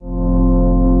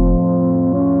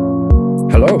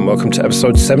Hello and welcome to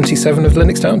episode 77 of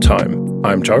Linux Downtime.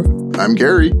 I'm Joe. I'm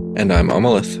Gary. And I'm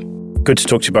Amalith. Good to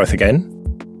talk to you both again.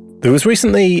 There was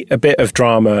recently a bit of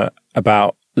drama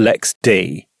about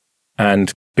LexD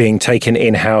and being taken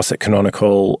in-house at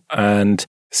Canonical, and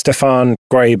Stefan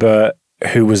Graeber,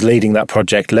 who was leading that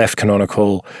project, left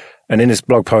Canonical, and in his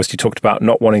blog post he talked about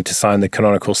not wanting to sign the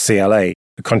Canonical CLA,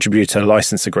 the Contributor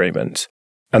License Agreement.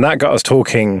 And that got us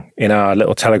talking in our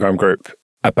little Telegram group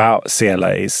about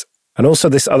CLAs, and also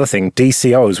this other thing,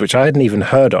 DCOs, which I hadn't even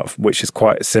heard of, which is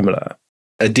quite similar.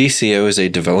 A DCO is a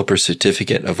Developer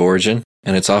Certificate of Origin,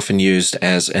 and it's often used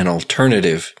as an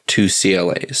alternative to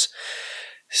CLAs.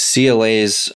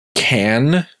 CLAs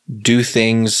can do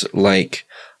things like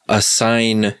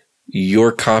assign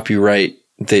your copyright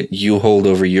that you hold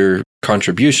over your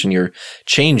contribution, your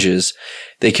changes.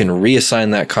 They can reassign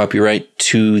that copyright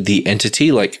to the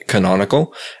entity like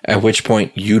Canonical, at which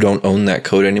point you don't own that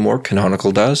code anymore.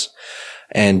 Canonical does.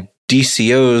 And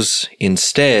DCOs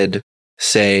instead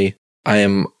say, I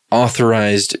am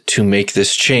authorized to make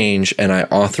this change, and I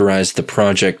authorize the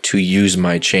project to use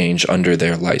my change under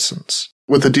their license.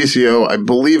 With the DCO, I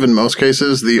believe in most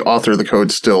cases, the author of the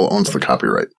code still owns the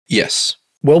copyright. Yes.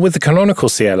 Well, with the Canonical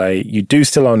CLA, you do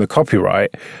still own the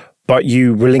copyright, but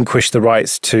you relinquish the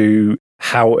rights to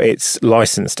how it's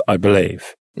licensed, I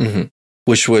believe. Mm-hmm.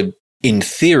 Which would, in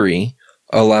theory,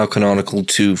 allow Canonical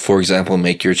to, for example,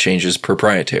 make your changes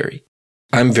proprietary.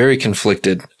 I'm very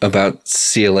conflicted about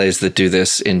CLAs that do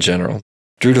this in general.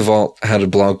 Drew DeVault had a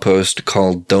blog post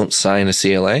called Don't Sign a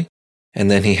CLA,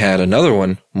 and then he had another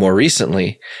one more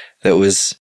recently that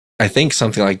was, I think,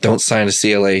 something like Don't Sign a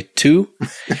CLA 2,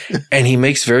 and he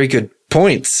makes very good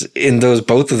points in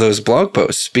both of those blog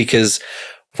posts, because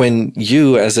when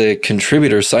you as a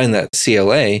contributor sign that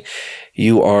CLA,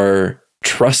 you are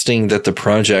trusting that the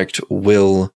project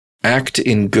will act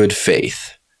in good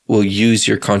faith, will use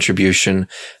your contribution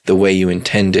the way you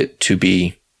intend it to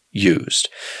be used.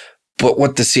 But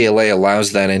what the CLA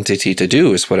allows that entity to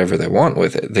do is whatever they want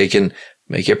with it. They can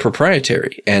make it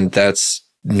proprietary, and that's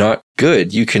not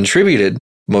good. You contributed,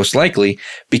 most likely,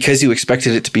 because you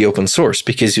expected it to be open source,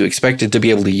 because you expected to be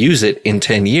able to use it in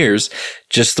 10 years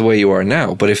just the way you are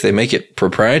now. But if they make it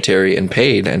proprietary and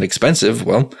paid and expensive,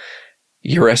 well,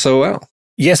 you're SOL.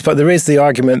 Yes, but there is the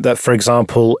argument that, for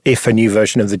example, if a new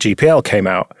version of the GPL came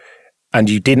out and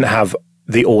you didn't have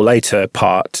the or later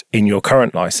part in your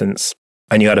current license,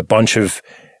 and you had a bunch of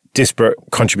disparate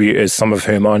contributors, some of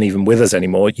whom aren't even with us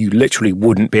anymore, you literally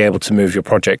wouldn't be able to move your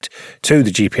project to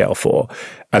the GPL4.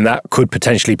 And that could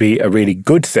potentially be a really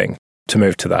good thing to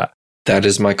move to that. That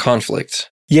is my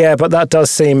conflict. Yeah, but that does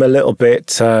seem a little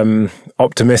bit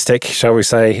optimistic, shall we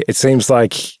say. It seems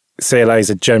like CLAs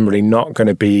are generally not going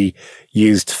to be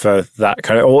used for that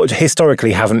kind of, or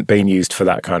historically haven't been used for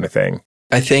that kind of thing.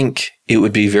 I think it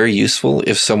would be very useful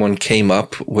if someone came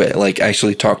up with,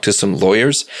 actually talked to some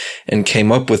lawyers and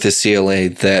came up with a CLA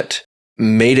that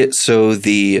made it so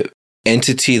the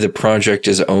entity the project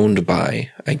is owned by,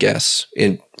 I guess,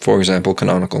 for example,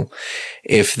 Canonical,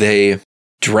 if they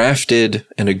drafted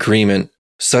an agreement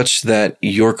such that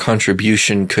your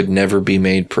contribution could never be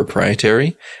made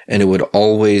proprietary and it would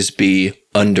always be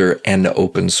under an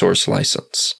open source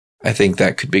license. I think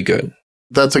that could be good.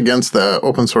 That's against the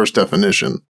open source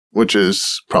definition, which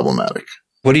is problematic.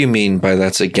 What do you mean by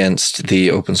that's against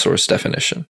the open source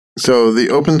definition? So the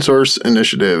open source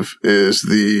initiative is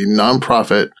the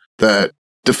nonprofit that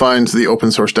defines the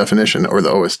open source definition, or the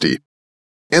OSD.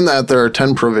 In that, there are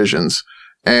 10 provisions,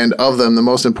 and of them, the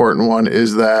most important one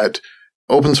is that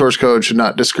open source code should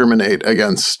not discriminate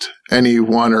against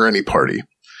anyone or any party.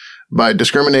 By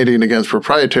discriminating against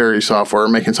proprietary software,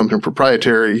 making something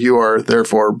proprietary, you are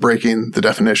therefore breaking the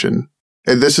definition.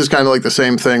 And this is kind of like the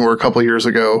same thing where a couple of years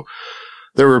ago,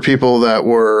 there were people that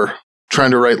were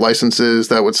trying to write licenses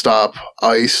that would stop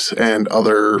ICE and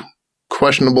other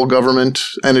questionable government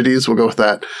entities, we'll go with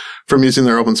that, from using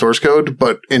their open source code.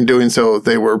 But in doing so,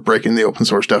 they were breaking the open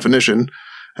source definition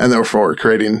and therefore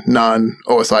creating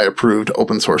non-OSI approved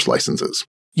open source licenses.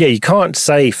 Yeah, you can't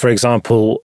say, for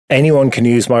example, anyone can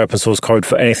use my open source code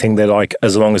for anything they like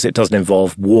as long as it doesn't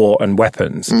involve war and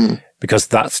weapons, because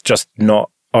that's just not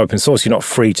open source. You're not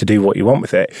free to do what you want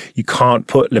with it. You can't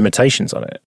put limitations on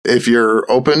it. If you're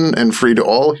open and free to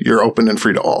all, you're open and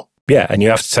free to all. Yeah, and you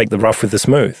have to take the rough with the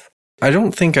smooth. I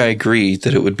don't think I agree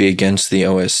that it would be against the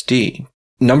OSD.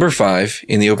 Number 5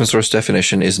 in the open source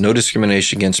definition is no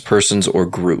discrimination against persons or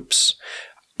groups.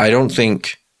 I don't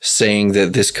think saying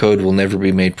that this code will never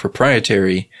be made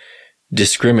proprietary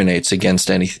discriminates against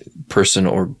any person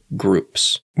or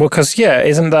groups. Well, because,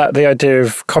 isn't that the idea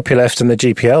of copyleft and the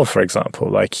GPL, for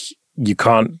example? you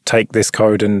can't take this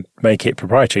code and make it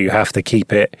proprietary. You have to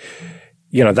keep it,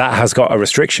 that has got a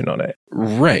restriction on it.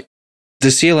 Right.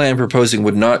 The CLA I'm proposing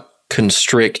would not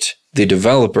constrict the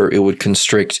developer, it would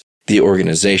constrict the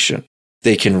organization.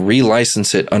 They can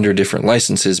relicense it under different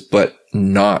licenses, but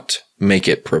not make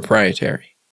it proprietary.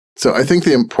 So I think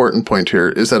the important point here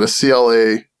is that a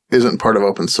CLA isn't part of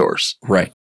open source.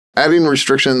 Right. Adding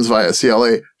restrictions via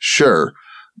CLA, sure.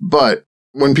 But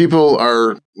when people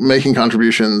are making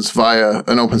contributions via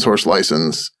an open source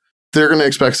license, they're going to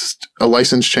expect a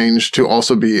license change to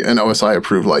also be an OSI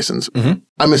approved license. Mm-hmm.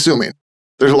 I'm assuming.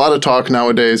 There's a lot of talk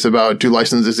nowadays about, do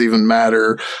licenses even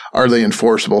matter? Are they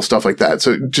enforceable? Stuff like that.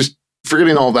 So just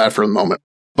forgetting all that for the moment.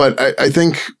 But I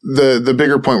think the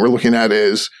bigger point we're looking at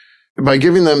is by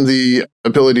giving them the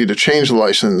ability to change the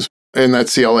license in that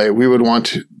CLA, we would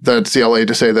want that CLA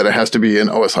to say that it has to be an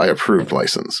OSI approved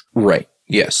license. Right.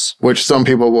 Yes. Which some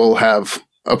people will have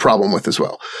a problem with as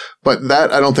well. But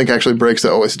that I don't think actually breaks the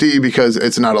OSD because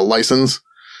it's not a license,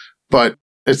 but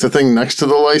it's the thing next to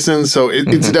the license. So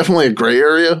it's definitely a gray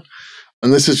area.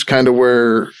 And this is kind of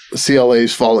where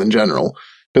CLAs fall in general,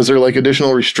 because they're like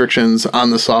additional restrictions on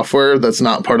the software that's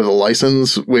not part of the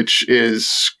license, which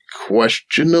is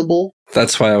questionable.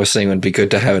 That's why I was saying it would be good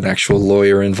to have an actual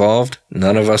lawyer involved.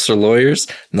 None of us are lawyers.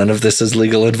 None of this is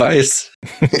legal advice.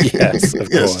 Yes, of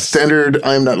course. Standard,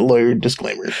 I'm not a lawyer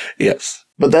disclaimer. Yes.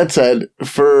 But that said,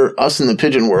 for us in the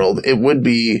pigeon world, it would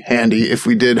be handy if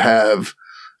we did have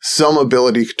some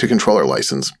ability to control our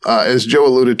license. As Joe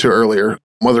alluded to earlier,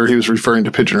 whether he was referring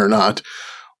to pigeon or not,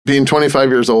 being 25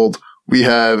 years old, we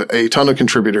have a ton of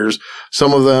contributors.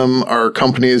 Some of them are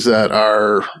companies that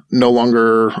are no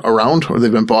longer around, or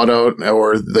they've been bought out,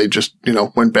 or they just,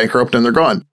 went bankrupt and they're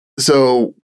gone.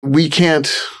 So we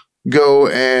can't go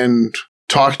and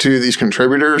talk to these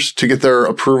contributors to get their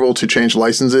approval to change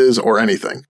licenses or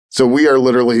anything. So we are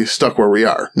literally stuck where we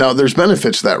are. Now, there's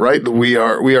benefits to that, right? We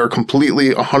are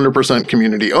completely 100%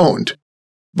 community owned.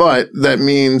 But that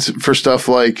means for stuff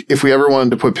like if we ever wanted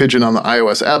to put Pigeon on the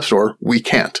iOS App Store, we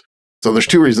can't. So there's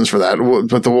two reasons for that.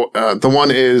 But the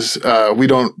one is we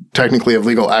don't technically have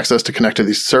legal access to connect to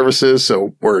these services,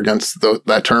 so we're against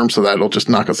that term, so that'll just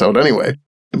knock us out anyway.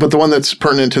 But the one that's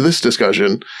pertinent to this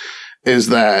discussion is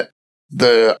that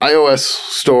the iOS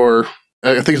store,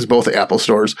 I think it's both the Apple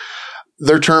stores,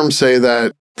 their terms say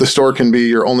that the store can be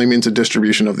your only means of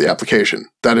distribution of the application.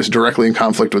 That is directly in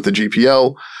conflict with the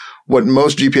GPL. What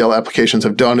most GPL applications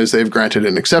have done is they've granted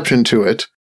an exception to it.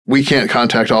 We can't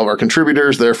contact all of our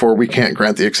contributors, therefore we can't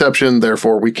grant the exception,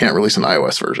 therefore we can't release an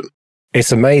iOS version.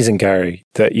 It's amazing, Gary,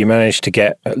 that you managed to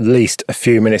get at least a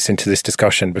few minutes into this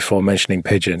discussion before mentioning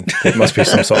Pigeon. It must be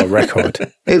some sort of record.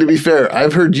 Hey, to be fair,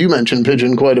 I've heard you mention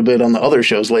Pigeon quite a bit on the other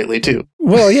shows lately, too.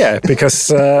 Well, yeah, because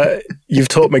you've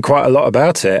taught me quite a lot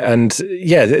about it. And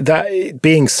yeah, that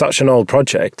being such an old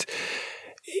project,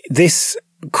 this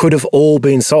could have all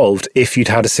been solved if you'd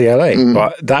had a CLA,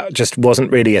 but that just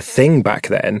wasn't really a thing back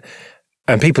then.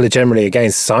 And people are generally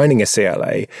against signing a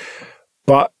CLA.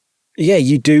 But yeah,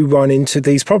 you do run into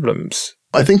these problems.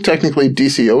 I think technically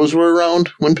DCOs were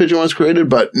around when Pigeon was created,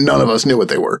 but none of us knew what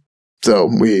they were. So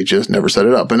we just never set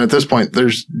it up. And at this point,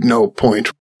 there's no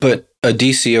point. But a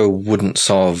DCO wouldn't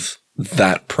solve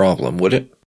that problem, would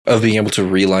it? Of being able to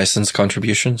relicense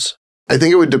contributions? I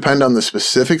think it would depend on the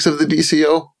specifics of the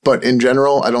DCO, but in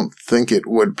general, I don't think it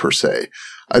would per se.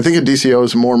 I think a DCO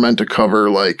is more meant to cover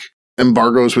like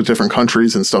embargoes with different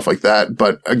countries and stuff like that.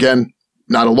 But again,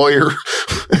 not a lawyer.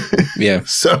 Yeah.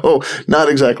 So not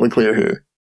exactly clear here.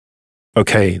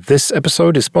 Okay, this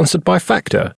episode is sponsored by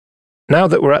Factor. Now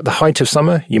that we're at the height of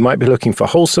summer, you might be looking for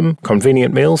wholesome,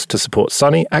 convenient meals to support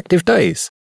sunny, active days.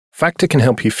 Factor can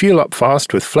help you fuel up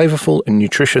fast with flavorful and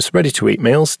nutritious ready-to-eat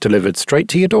meals delivered straight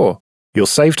to your door. You'll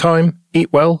save time,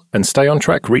 eat well, and stay on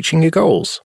track reaching your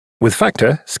goals. With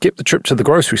Factor, skip the trip to the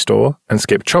grocery store and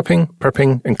skip chopping,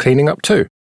 prepping, and cleaning up too.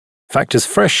 Factor's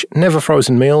fresh, never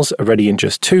frozen meals are ready in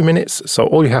just 2 minutes, so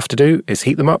all you have to do is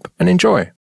heat them up and enjoy.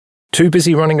 Too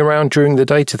busy running around during the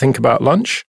day to think about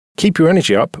lunch? Keep your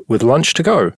energy up with Lunch to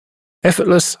Go.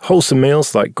 Effortless, wholesome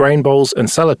meals like grain bowls and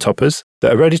salad toppers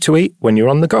that are ready to eat when you're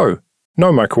on the go.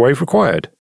 No microwave required.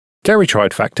 Gary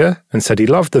tried Factor and said he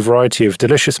loved the variety of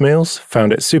delicious meals,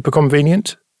 found it super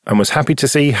convenient, and was happy to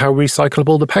see how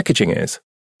recyclable the packaging is.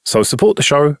 So support the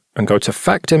show and go to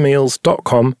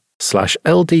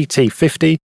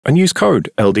factormeals.com/LDT50 and use code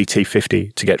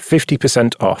LDT50 to get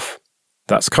 50% off.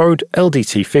 That's code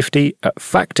LDT50 at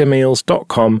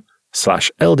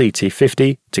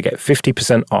factormeals.com/LDT50 to get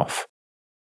 50% off.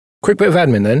 Quick bit of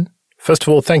admin then. First of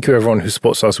all, thank you everyone who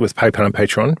supports us with PayPal and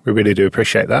Patreon. We really do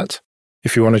appreciate that.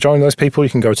 If you want to join those people,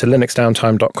 you can go to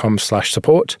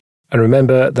linuxdowntime.com/support. And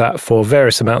remember that for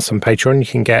various amounts on Patreon, you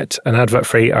can get an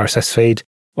advert-free RSS feed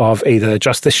of either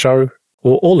just this show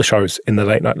or all the shows in the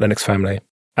Late Night Linux family.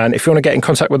 And if you want to get in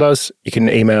contact with us, you can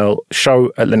email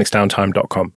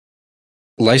show@linuxdowntime.com.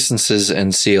 Licenses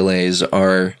and CLAs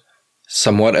are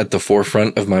somewhat at the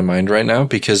forefront of my mind right now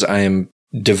because I am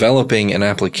developing an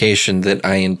application that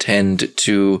I intend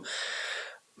to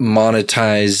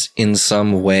monetize in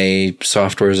some way,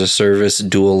 software as a service,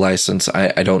 dual license.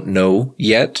 I don't know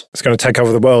yet. It's going to take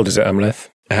over the world, is it, Amleth?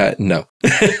 No.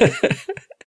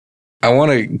 I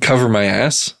want to cover my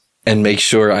ass and make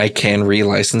sure I can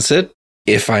relicense it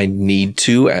if I need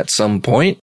to at some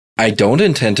point. I don't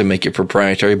intend to make it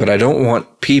proprietary, but I don't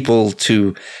want people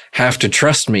to have to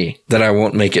trust me that I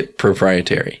won't make it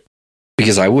proprietary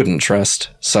because I wouldn't trust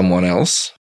someone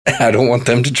else. I don't want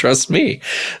them to trust me.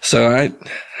 So I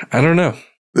don't know.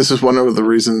 This is one of the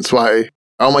reasons why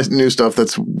all my new stuff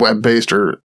that's web-based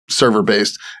or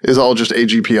server-based is all just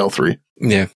AGPL3.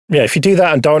 Yeah. Yeah, if you do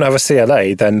that and don't have a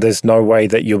CLA, then there's no way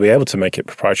that you'll be able to make it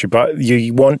proprietary. But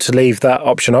you want to leave that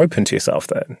option open to yourself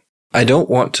then? I don't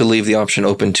want to leave the option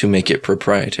open to make it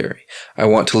proprietary. I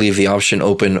want to leave the option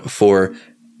open for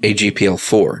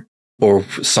AGPL4 or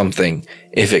something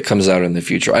if it comes out in the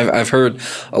future. I've heard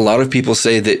a lot of people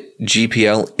say that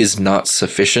GPL is not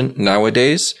sufficient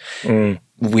nowadays.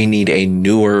 We need a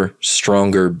newer,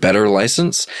 stronger, better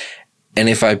license. And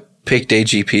if I picked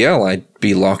AGPL, I'd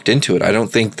be locked into it. I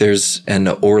don't think there's an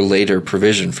or later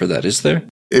provision for that, is there?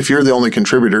 If you're the only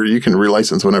contributor, you can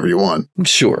relicense whenever you want.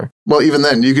 Sure. Well, even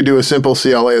then, you could do a simple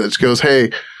CLA that just goes,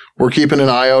 hey, we're keeping an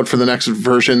eye out for the next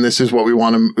version. This is what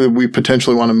we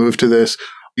potentially want to move to this.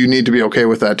 You need to be okay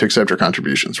with that to accept your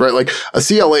contributions, right? Like a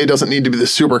CLA doesn't need to be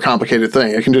this super complicated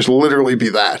thing. It can just literally be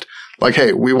that. Like,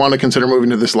 hey, we want to consider moving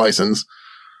to this license,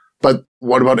 but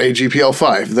what about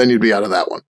AGPL5? Then you'd be out of that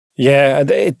one. Yeah,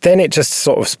 then it just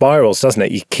sort of spirals, doesn't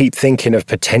it? You keep thinking of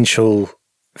potential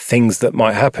things that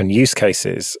might happen, use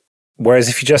cases. Whereas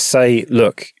if you just say,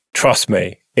 look, trust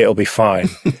me, it'll be fine.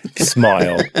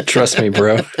 Smile. Trust me,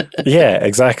 bro. Yeah,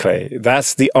 exactly.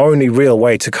 That's the only real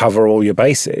way to cover all your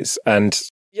bases. And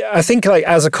yeah, I think like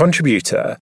as a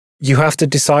contributor, you have to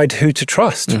decide who to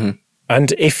trust. Mm-hmm.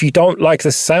 And if you don't like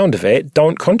the sound of it,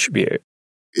 don't contribute.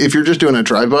 If you're just doing a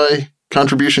drive-by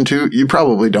contribution too, you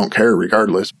probably don't care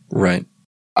regardless. Right.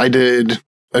 I did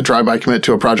a drive-by commit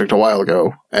to a project a while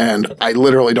ago, and I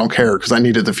literally don't care because I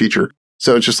needed the feature.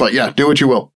 So it's just like, yeah, do what you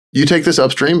will. You take this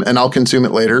upstream and I'll consume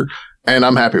it later, and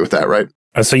I'm happy with that, right?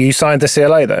 And so you signed the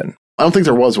CLA then? I don't think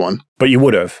there was one. But you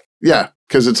would have? Yeah,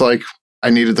 because it's like, I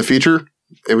needed the feature.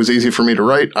 It was easy for me to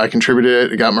write. I contributed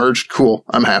it. It got merged. Cool.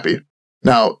 I'm happy.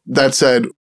 Now, that said,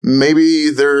 maybe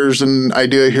there's an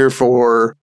idea here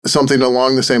for something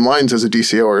along the same lines as a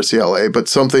DCO or a CLA, but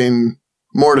something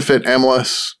more to fit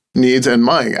MLS needs and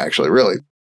mine, actually, really.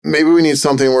 Maybe we need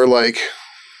something where, like,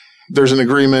 there's an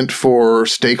agreement for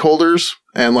stakeholders,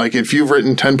 and, like, if you've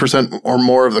written 10% or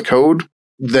more of the code,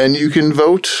 then you can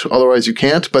vote. Otherwise, you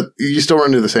can't, but you still run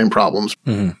into the same problems.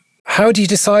 Mm-hmm. How do you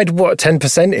decide what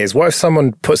 10% is? What if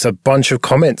someone puts a bunch of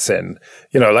comments in,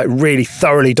 like really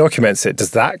thoroughly documents it?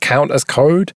 Does that count as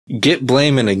code? Get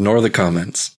blame and ignore the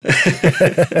comments.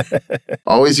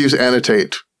 Always use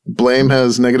annotate. Blame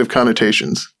has negative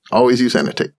connotations. Always use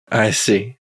annotate. I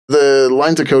see. The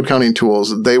lines of code counting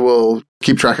tools, they will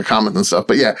keep track of comments and stuff.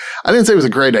 But yeah, I didn't say it was a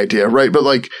great idea, right? But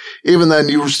like, even then,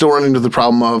 you still run into the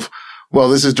problem of, well,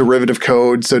 this is derivative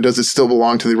code, so does it still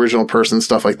belong to the original person?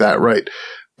 Stuff like that, right?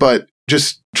 But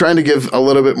just trying to give a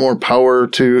little bit more power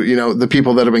to, the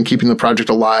people that have been keeping the project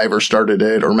alive or started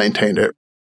it or maintained it.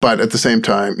 But at the same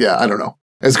time, yeah, I don't know.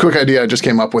 It's a quick idea I just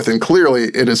came up with, and clearly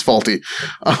it is faulty.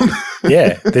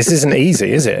 Yeah, this isn't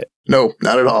easy, is it? No,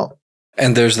 not at all.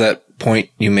 And there's that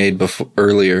point you made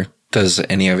earlier. Does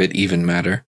any of it even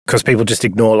matter? Because people just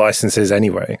ignore licenses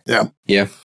anyway. Yeah. Yeah.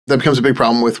 That becomes a big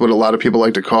problem with what a lot of people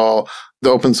like to call the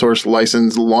open source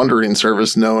license laundering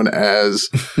service known as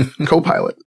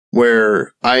Copilot,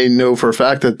 where I know for a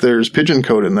fact that there's pigeon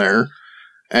code in there,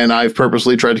 and I've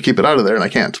purposely tried to keep it out of there, and I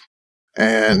can't.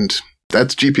 And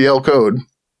that's GPL code,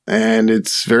 and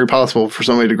it's very possible for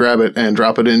somebody to grab it and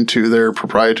drop it into their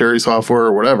proprietary software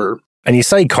or whatever. And you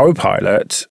say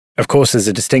Copilot, of course, there's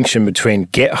a distinction between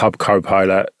GitHub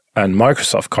Copilot and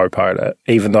Microsoft Copilot,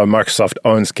 even though Microsoft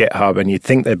owns GitHub and you'd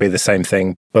think they'd be the same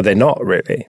thing, but they're not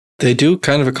really. They do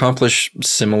kind of accomplish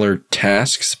similar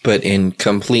tasks, but in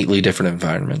completely different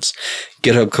environments.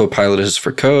 GitHub Copilot is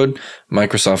for code.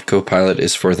 Microsoft Copilot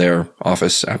is for their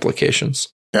Office applications.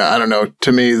 Yeah, I don't know.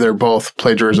 To me, they're both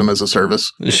plagiarism as a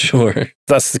service. Sure.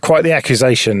 That's quite the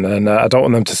accusation, and I don't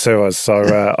want them to sue us,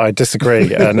 so I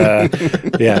disagree. And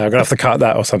yeah, I'm going to have to cut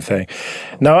that or something.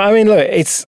 No, I mean, look,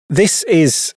 this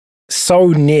is so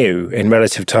new in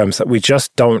relative terms that we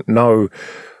just don't know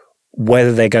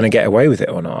whether they're going to get away with it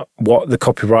or not, what the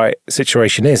copyright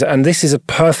situation is. And this is a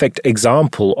perfect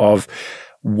example of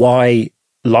why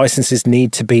licenses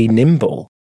need to be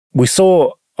nimble. We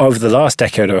saw over the last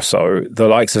decade or so, the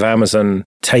likes of Amazon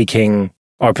taking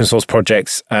open source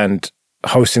projects and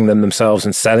hosting them themselves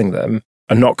and selling them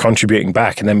and not contributing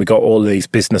back. And then we got all these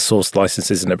business source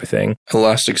licenses and everything.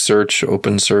 Elasticsearch,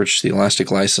 OpenSearch, the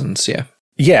Elastic license, yeah.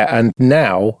 Yeah, and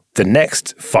now the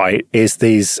next fight is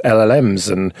these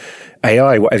LLMs and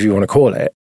AI, whatever you want to call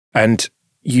it. And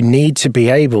you need to be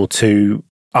able to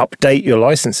update your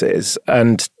licenses.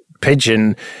 And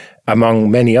Pigeon, among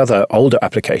many other older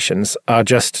applications, are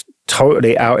just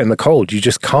totally out in the cold. You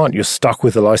just can't. You're stuck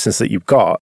with the license that you've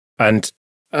got. And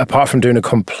apart from doing a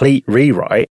complete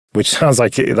rewrite, which sounds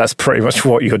like that's pretty much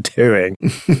what you're doing,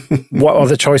 what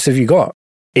other choice have you got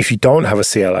if you don't have a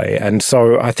CLA? And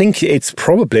so I think it's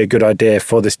probably a good idea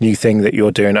for this new thing that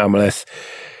you're doing, Amalith,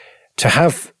 to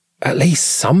have at least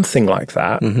something like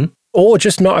that, or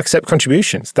just not accept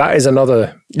contributions. That is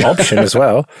another option as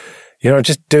well.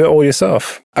 Just do it all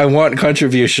yourself. I want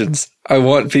contributions. I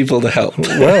want people to help.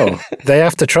 Well, they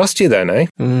have to trust you then,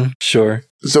 eh? Sure.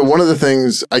 So one of the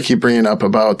things I keep bringing up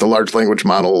about the large language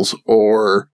models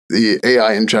or the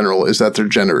AI in general is that they're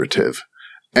generative.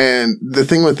 And the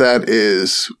thing with that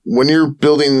is when you're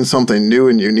building something new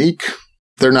and unique,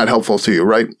 they're not helpful to you,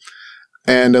 right?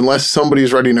 And unless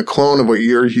somebody's writing a clone of what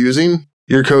you're using,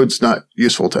 your code's not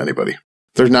useful to anybody.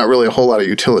 There's not really a whole lot of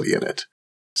utility in it.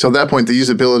 So at that point, the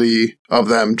usability of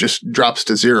them just drops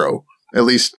to zero, at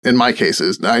least in my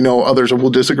cases. Now, I know others will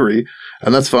disagree,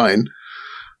 and that's fine.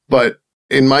 But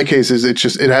in my cases,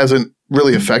 it hasn't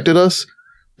really affected us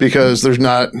because there's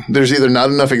either not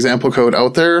enough example code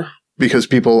out there because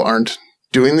people aren't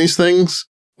doing these things,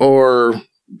 or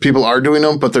people are doing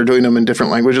them, but they're doing them in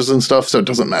different languages and stuff, so it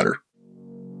doesn't matter.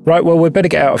 Right, well, we'd better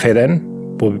get out of here then.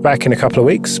 We'll be back in a couple of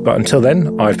weeks, but until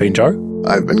then, I've been Joe.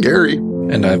 I've been Gary.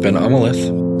 And I've been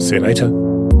Amalith. See you later.